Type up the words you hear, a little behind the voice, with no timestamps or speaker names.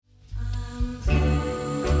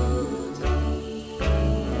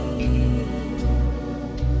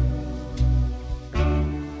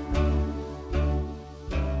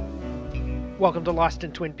Welcome to Lost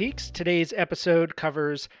in Twin Peaks. Today's episode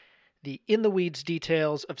covers the in the weeds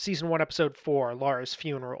details of Season 1, Episode 4, Laura's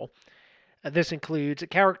Funeral. This includes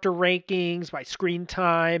character rankings by screen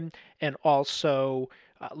time and also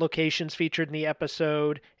locations featured in the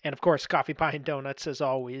episode, and of course, coffee, pie, and donuts as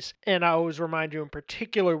always. And I always remind you in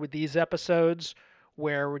particular with these episodes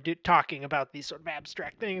where we're talking about these sort of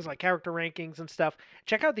abstract things like character rankings and stuff,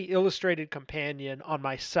 check out the illustrated companion on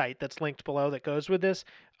my site that's linked below that goes with this.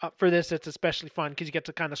 For this, it's especially fun because you get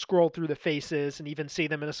to kind of scroll through the faces and even see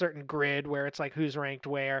them in a certain grid where it's like who's ranked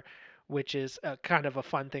where, which is kind of a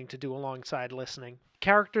fun thing to do alongside listening.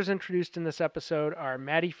 Characters introduced in this episode are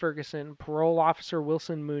Maddie Ferguson, Parole Officer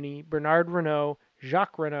Wilson Mooney, Bernard Renault,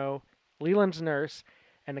 Jacques Renault, Leland's nurse,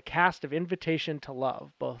 and the cast of Invitation to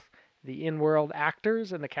Love, both the in-world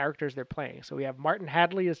actors and the characters they're playing. So we have Martin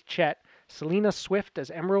Hadley as Chet, Selena Swift as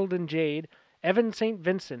Emerald and Jade, Evan St.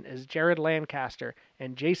 Vincent as Jared Lancaster,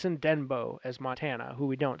 and Jason Denbo as Montana, who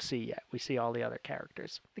we don't see yet. We see all the other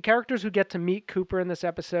characters. The characters who get to meet Cooper in this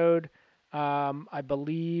episode, I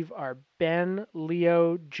believe, are Ben,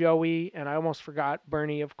 Leo, Joey, and I almost forgot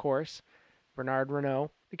Bernie, of course, Bernard Renault.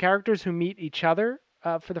 The characters who meet each other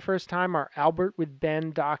for the first time are Albert with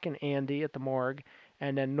Ben, Doc, and Andy at the morgue,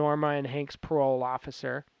 and then Norma and Hank's parole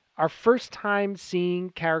officer. Our first time seeing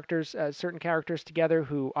characters, certain characters together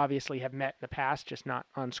who obviously have met in the past, just not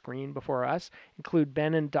on screen before us, include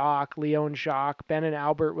Ben and Doc, Leo and Jacques, Ben and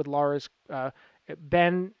Albert with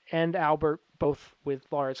Ben and Albert both with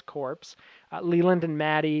Laura's corpse, Leland and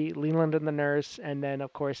Maddie, Leland and the nurse, and then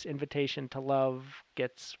of course Invitation to Love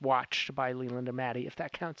gets watched by Leland and Maddie, if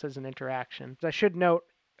that counts as an interaction. I should note,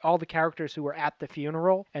 all the characters who were at the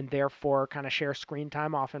funeral and therefore kind of share screen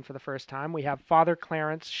time often for the first time. We have Father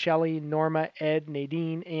Clarence, Shelley, Norma, Ed,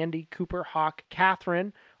 Nadine, Andy, Cooper, Hawk,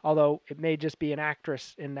 Catherine, although it may just be an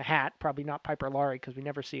actress in the hat, probably not Piper Laurie because we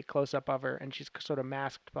never see a close-up of her and she's sort of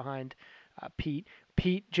masked behind Pete,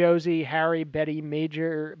 Josie, Harry, Betty,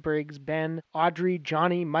 Major, Briggs, Ben, Audrey,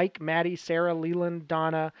 Johnny, Mike, Maddie, Sarah, Leland,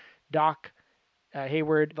 Donna, Doc,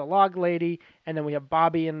 Hayward, the log lady, and then we have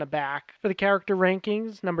Bobby in the back. For the character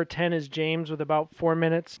rankings, number 10 is James with about 4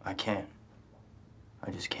 minutes. I can't.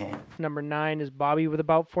 I just can't. Number 9 is Bobby with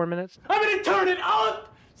about 4 minutes. I'm gonna turn it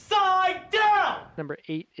upside down! Number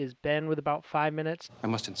 8 is Ben with about 5 minutes. I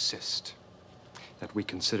must insist that we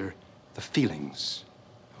consider the feelings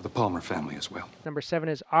of the Palmer family as well. Number 7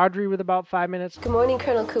 is Audrey with about 5 minutes. Good morning,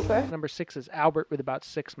 Colonel Cooper. Number 6 is Albert with about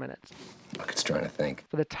 6 minutes. Look, it's trying to think.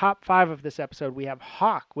 For the top 5 of this episode, we have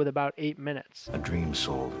Hawk with about 8 minutes. A dream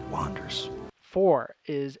soul wanders. 4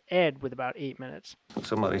 is Ed with about 8 minutes.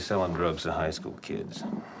 Somebody selling drugs to high school kids.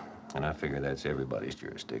 And I figure that's everybody's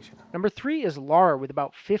jurisdiction. Number 3 is Laura with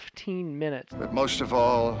about 15 minutes. But most of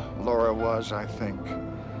all, Laura was, I think,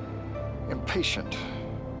 impatient.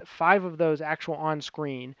 5 of those actual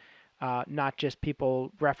on-screen, not just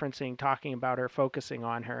people referencing, talking about her, focusing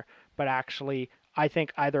on her, but actually, I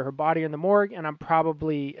think either her body in the morgue, and I'm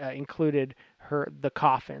probably included the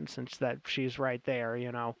coffin, since that she's right there,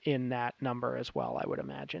 in that number as well, I would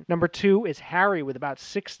imagine. Number 2 is Harry with about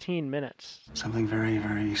 16 minutes. Something very,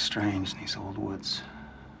 very strange in these old woods.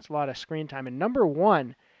 It's a lot of screen time. And number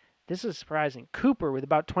 1, this is surprising, Cooper with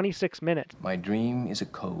about 26 minutes. My dream is a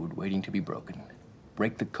code waiting to be broken.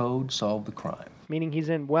 Break the code, solve the crime. Meaning he's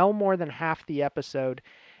in well more than half the episode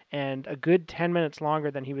and a good 10 minutes longer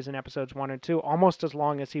than he was in episodes 1 and 2, almost as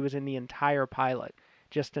long as he was in the entire pilot,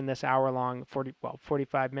 just in this hour-long,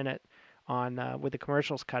 45-minute on with the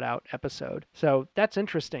commercials cut out episode. So that's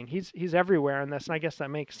interesting. He's everywhere in this, and I guess that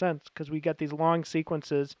makes sense because we got these long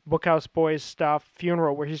sequences, Bookhouse Boys stuff,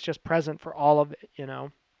 funeral, where he's just present for all of it,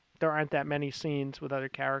 There aren't that many scenes with other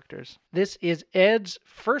characters. This is Ed's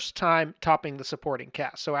first time topping the supporting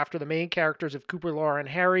cast. So after the main characters of Cooper, Laura, and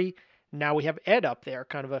Harry, now we have Ed up there.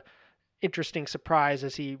 Kind of a interesting surprise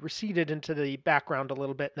as he receded into the background a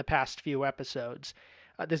little bit in the past few episodes.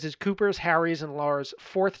 This is Cooper's, Harry's, and Laura's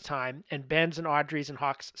 4th time, and Ben's and Audrey's and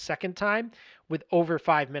Hawk's 2nd time, with over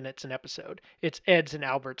 5 minutes an episode. It's Ed's and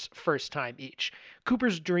Albert's first time each.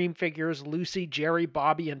 Cooper's dream figures, Lucy, Jerry,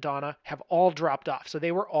 Bobby, and Donna, have all dropped off. So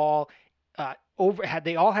they were all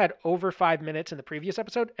they all had over 5 minutes in the previous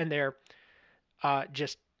episode, and they're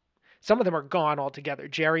some of them are gone altogether.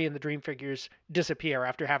 Jerry and the dream figures disappear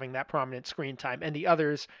after having that prominent screen time, and the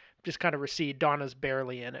others just kind of recede. Donna's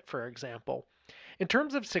barely in it, for example. In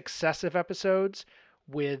terms of successive episodes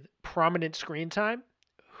with prominent screen time,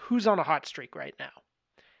 who's on a hot streak right now?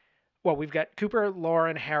 Well, we've got Cooper, Laura,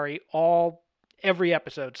 and Harry every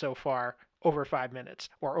episode so far over 5 minutes,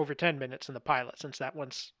 or over 10 minutes in the pilot, since that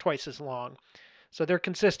one's twice as long. So they're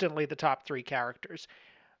consistently the top 3 characters.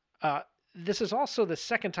 This is also the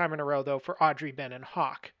second time in a row, though, for Audrey, Ben, and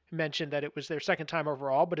Hawk. Mentioned that it was their second time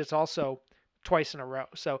overall, but it's also twice in a row.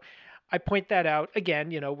 So I point that out. Again,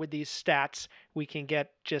 with these stats, we can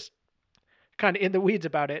get just kind of in the weeds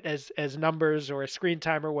about it as numbers or a screen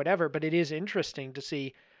time or whatever, but it is interesting to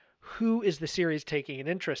see who is the series taking an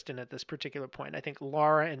interest in at this particular point. I think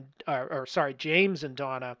James and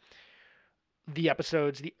Donna,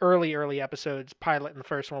 the early episodes, pilot and the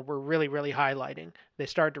first one, were really, really highlighting. They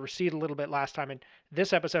started to recede a little bit last time, and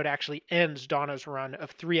this episode actually ends Donna's run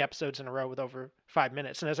of 3 episodes in a row with over 5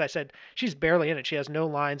 minutes. And as I said, she's barely in it. She has no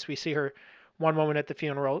lines. We see her one moment at the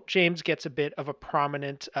funeral. James gets a bit of a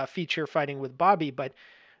prominent feature fighting with Bobby, but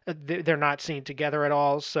they're not seen together at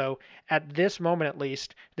all. So at this moment, at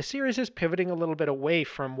least, the series is pivoting a little bit away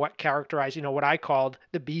from what characterized, what I called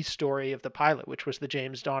the B story of the pilot, which was the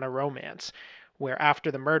James Donna romance, where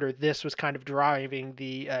after the murder, this was kind of driving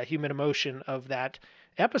the human emotion of that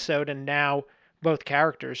episode. And now both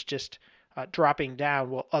characters just dropping down,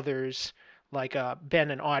 while others like Ben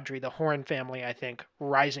and Audrey, the Horn family, I think,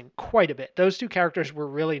 rising quite a bit. Those two characters were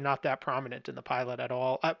really not that prominent in the pilot at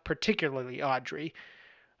all, particularly Audrey.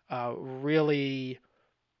 Really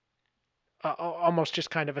almost just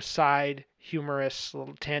kind of a side, humorous,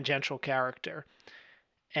 little tangential character.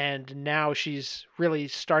 And now she's really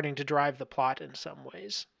starting to drive the plot in some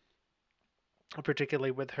ways,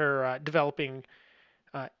 particularly with her developing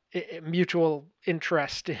mutual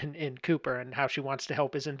interest in Cooper and how she wants to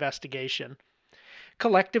help his investigation.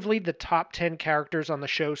 Collectively, the top 10 characters on the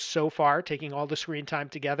show so far, taking all the screen time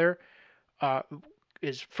together,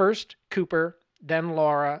 is first Cooper, then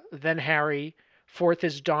Laura, then Harry, 4th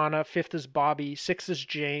is Donna, 5th is Bobby, 6th is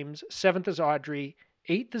James, 7th is Audrey,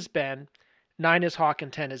 8th is Ben, 9 is Hawk,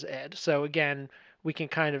 and 10 is Ed. So again, we can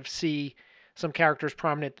kind of see some characters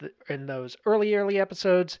prominent in those early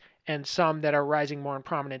episodes and some that are rising more in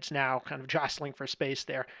prominence now, kind of jostling for space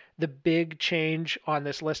there. The big change on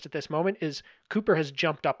this list at this moment is Cooper has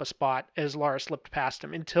jumped up a spot as Laura slipped past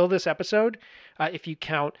him. Until this episode, if you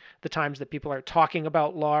count the times that people are talking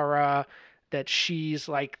about Laura, that she's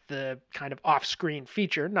like the kind of off-screen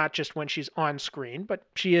feature, not just when she's on screen, but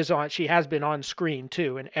she has been on screen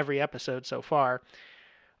too in every episode so far.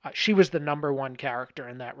 She was the number one character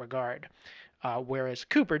in that regard. Whereas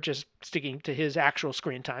Cooper, just sticking to his actual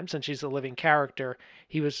screen time, since he's a living character,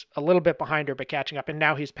 he was a little bit behind her, but catching up, and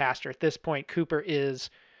now he's past her. At this point, Cooper is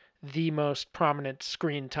the most prominent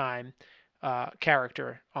screen time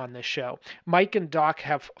character on this show. Mike and Doc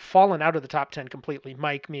have fallen out of the top 10 completely.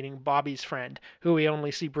 Mike, meaning Bobby's friend, who we only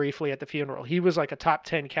see briefly at the funeral. He was like a top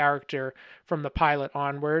 10 character from the pilot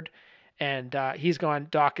onward, and he's gone.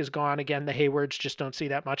 Doc is gone. Again, the Haywards just don't see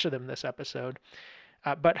that much of them this episode.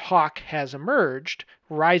 But Hawk has emerged,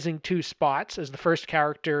 rising 2 spots as the first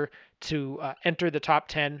character to enter the top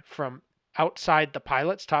 10 from outside the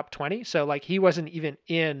pilot's top 20. So, he wasn't even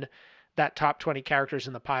in that top 20 characters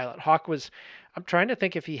in the pilot. Hawk was, I'm trying to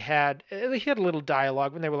think if he had a little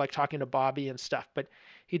dialogue when they were, talking to Bobby and stuff, but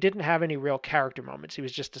he didn't have any real character moments. He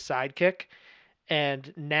was just a sidekick,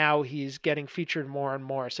 and now he's getting featured more and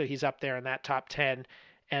more, so he's up there in that top 10.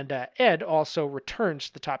 And Ed also returns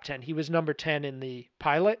to the top 10. He was number 10 in the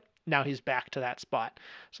pilot. Now he's back to that spot.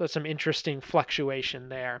 So some interesting fluctuation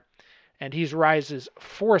there. And he rises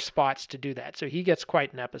 4 spots to do that. So he gets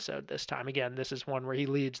quite an episode this time. Again, this is one where he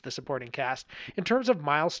leads the supporting cast. In terms of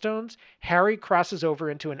milestones, Harry crosses over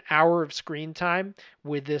into an hour of screen time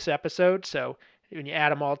with this episode. So when you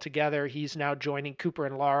add them all together, he's now joining Cooper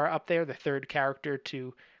and Laura up there, the third character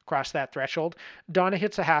to cross that threshold. Donna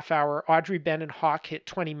hits a half hour. Audrey, Ben, and Hawk hit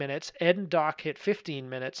 20 minutes. Ed and Doc hit 15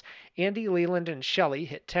 minutes. Andy, Leland, and Shelley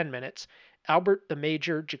hit 10 minutes. Albert, the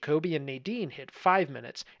Major, Jacoby, and Nadine hit 5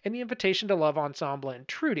 minutes. And the Invitation to Love Ensemble and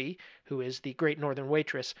Trudy, who is the Great Northern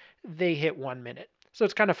Waitress, they hit 1 minute. So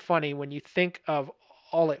it's kind of funny when you think of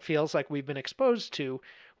all it feels like we've been exposed to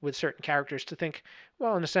with certain characters to think,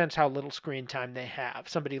 well, in a sense, how little screen time they have.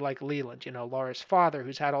 Somebody like Leland, Laura's father,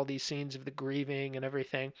 who's had all these scenes of the grieving and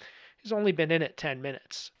everything, he's only been in it 10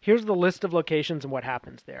 minutes. Here's the list of locations and what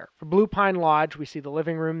happens there. For Blue Pine Lodge, we see the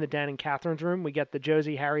living room, the den, and Catherine's room. We get the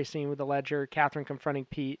Josie-Harry scene with the ledger, Catherine confronting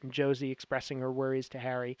Pete, and Josie expressing her worries to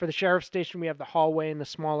Harry. For the sheriff's station, we have the hallway and the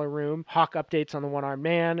smaller room. Hawk updates on the one-armed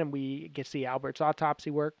man, and we get to see Albert's autopsy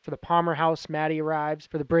work. For the Palmer house, Maddie arrives.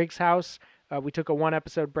 For the Briggs house, we took a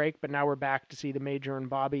 1-episode break, but now we're back to see the Major and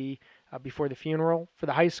Bobby before the funeral. For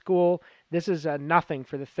the high school, this is nothing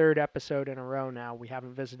for the 3rd episode in a row now. We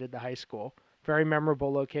haven't visited the high school. Very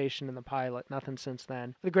memorable location in the pilot. Nothing since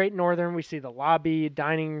then. For the Great Northern, we see the lobby,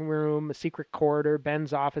 dining room, a secret corridor,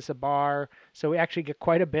 Ben's office, a bar. So we actually get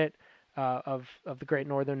quite a bit of the Great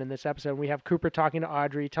Northern in this episode. We have Cooper talking to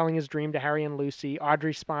Audrey, telling his dream to Harry and Lucy,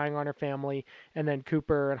 Audrey spying on her family, and then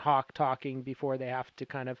Cooper and Hawk talking before they have to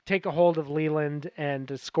kind of take a hold of Leland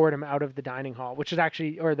and escort him out of the dining hall, which is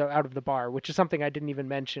actually, out of the bar, which is something I didn't even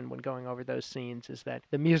mention when going over those scenes, is that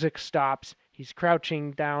the music stops, he's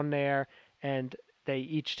crouching down there, and they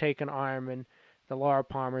each take an arm, and the Laura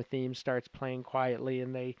Palmer theme starts playing quietly,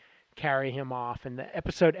 and they carry him off, and the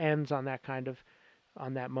episode ends on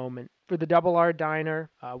that moment. For the Double R Diner,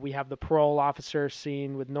 we have the parole officer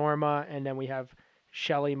scene with Norma, and then we have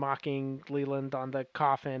Shelley mocking Leland on the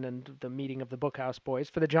coffin and the meeting of the Bookhouse boys.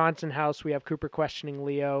 For the Johnson house, we have Cooper questioning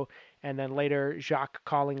Leo, and then later Jacques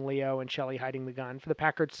calling Leo and Shelley hiding the gun. For the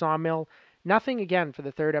Packard sawmill, nothing again for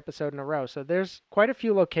the third episode in a row. So there's quite a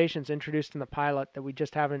few locations introduced in the pilot that we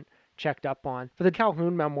just haven't checked up on. For the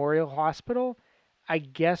Calhoun Memorial Hospital, I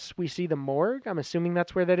guess we see the morgue. I'm assuming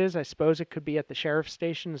that's where that is. I suppose it could be at the sheriff's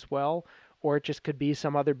station as well, or it just could be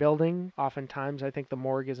some other building. Oftentimes, I think the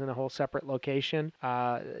morgue is in a whole separate location,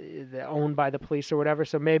 owned by the police or whatever,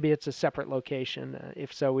 so maybe it's a separate location.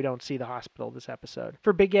 If so, we don't see the hospital this episode.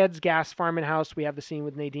 For Big Ed's gas farm and house, we have the scene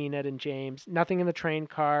with Nadine, Ed, and James. Nothing in the train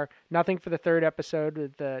car. Nothing for the third episode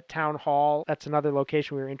with the town hall. That's another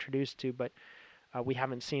location we were introduced to, but we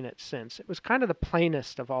haven't seen it since. It was kind of the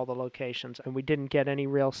plainest of all the locations, and we didn't get any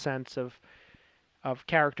real sense of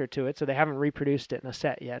character to it, so they haven't reproduced it in a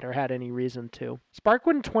set yet or had any reason to.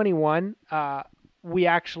 Sparkwood 21, we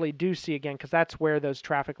actually do see again, because that's where those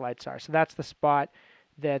traffic lights are. So that's the spot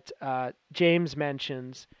that James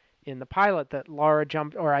mentions in the pilot that Laura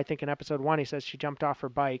jumped, or I think in episode 1 he says she jumped off her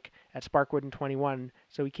bike at Sparkwood and 21.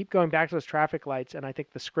 So we keep going back to those traffic lights, and I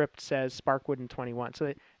think the script says Sparkwood and 21. So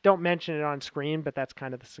they don't mention it on screen, but that's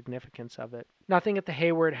kind of the significance of it. Nothing at the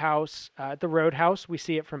Hayward house. At the Roadhouse, we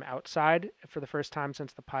see it from outside for the first time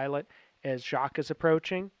since the pilot as Jacques is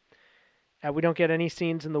approaching. We don't get any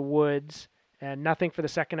scenes in the woods, and nothing for the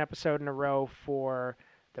second episode in a row for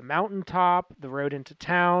the mountaintop, the road into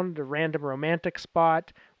town, the random romantic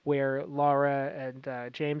spot where Laura and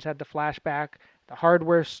James had the flashback, the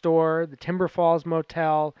hardware store, the Timber Falls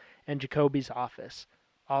Motel, and Jacoby's office.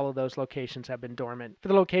 All of those locations have been dormant. For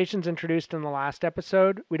the locations introduced in the last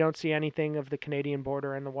episode, we don't see anything of the Canadian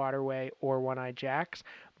border and the waterway or One-Eye Jacks,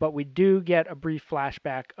 but we do get a brief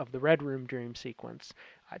flashback of the Red Room dream sequence.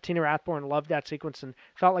 Tina Rathborn loved that sequence and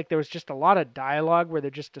felt like there was just a lot of dialogue where they're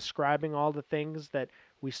just describing all the things that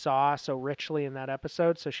we saw so richly in that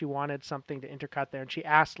episode, so she wanted something to intercut there, and she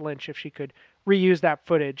asked Lynch if she could reuse that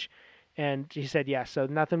footage, and he said yes. So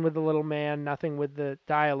nothing with the little man, nothing with the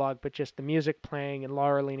dialogue, but just the music playing and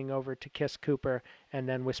Laura leaning over to kiss Cooper and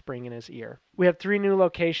then whispering in his ear. We have 3 new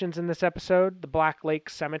locations in this episode. The Black Lake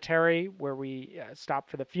Cemetery, where we stop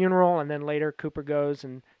for the funeral, and then later Cooper goes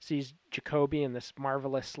and sees Jacoby in this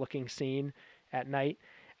marvelous-looking scene at night.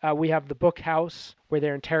 We have the Bookhouse, where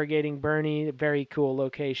they're interrogating Bernie, a very cool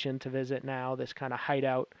location to visit now, this kind of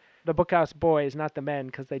hideout. The Bookhouse boys, not the men,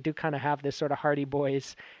 because they do kind of have this sort of Hardy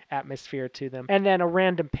Boys atmosphere to them. And then a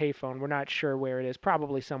random payphone, we're not sure where it is,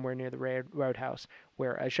 probably somewhere near the Roadhouse,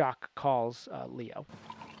 where Jacques calls Leo.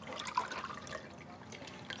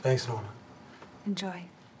 Thanks, Norma. Enjoy.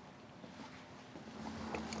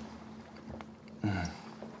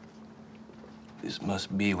 This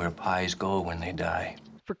must be where pies go when they die.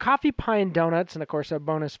 For coffee, pie, and donuts, and of course our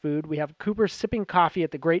bonus food, we have Cooper sipping coffee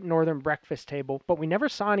at the Great Northern breakfast table, but we never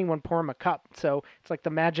saw anyone pour him a cup, so it's like the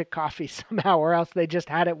magic coffee somehow, or else they just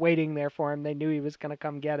had it waiting there for him. They knew he was going to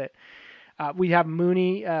come get it. We have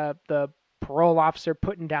Mooney, the parole officer,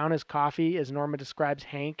 putting down his coffee, as Norma describes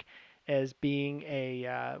Hank as being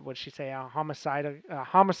a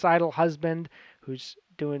homicidal husband who's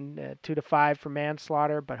doing 2 to 5 for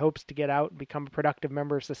manslaughter, but hopes to get out and become a productive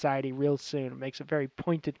member of society real soon. It makes a very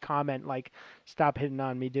pointed comment like, "Stop hitting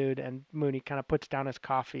on me, dude." And Mooney kind of puts down his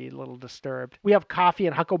coffee, a little disturbed. We have coffee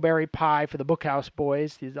and huckleberry pie for the Bookhouse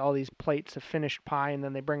boys. All these plates of finished pie, and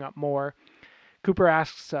then they bring up more. Cooper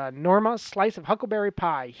asks Norma, slice of huckleberry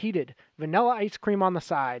pie, heated, vanilla ice cream on the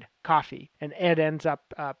side, coffee. And Ed ends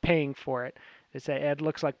up paying for it. They say, "Ed,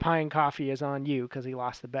 looks like pie and coffee is on you," because he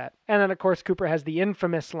lost the bet. And then, of course, Cooper has the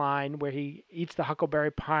infamous line where he eats the huckleberry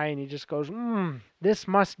pie and he just goes, "This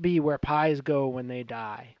must be where pies go when they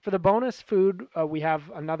die." For the bonus food, we have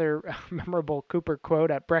another memorable Cooper quote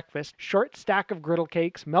at breakfast. "Short stack of griddle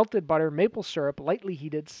cakes, melted butter, maple syrup, lightly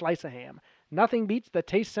heated, slice of ham. Nothing beats the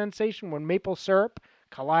taste sensation when maple syrup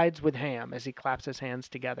collides with ham," as he claps his hands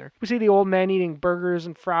together. We see the old man eating burgers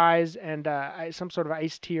and fries and some sort of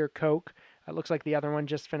iced tea or Coke. It looks like the other one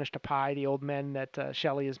just finished a pie, the old men that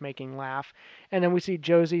Shelley is making laugh. And then we see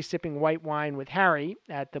Josie sipping white wine with Harry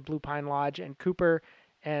at the Blue Pine Lodge, and Cooper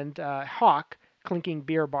and Hawk clinking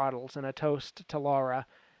beer bottles and a toast to Laura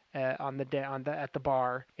at the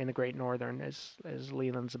bar in the Great Northern as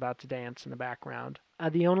Leland's about to dance in the background.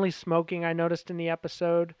 The only smoking I noticed in the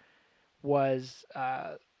episode was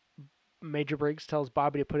Major Briggs tells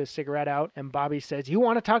Bobby to put his cigarette out, and Bobby says, "You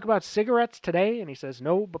want to talk about cigarettes today?" And he says,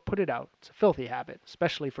 "No, but put it out. It's a filthy habit,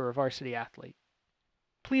 especially for a varsity athlete."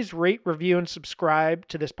 Please rate, review, and subscribe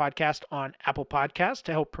to this podcast on Apple Podcasts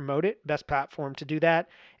to help promote it. Best platform to do that.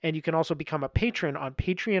 And you can also become a patron on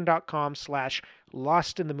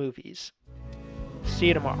patreon.com/lostinthemovies. See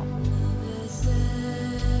you tomorrow.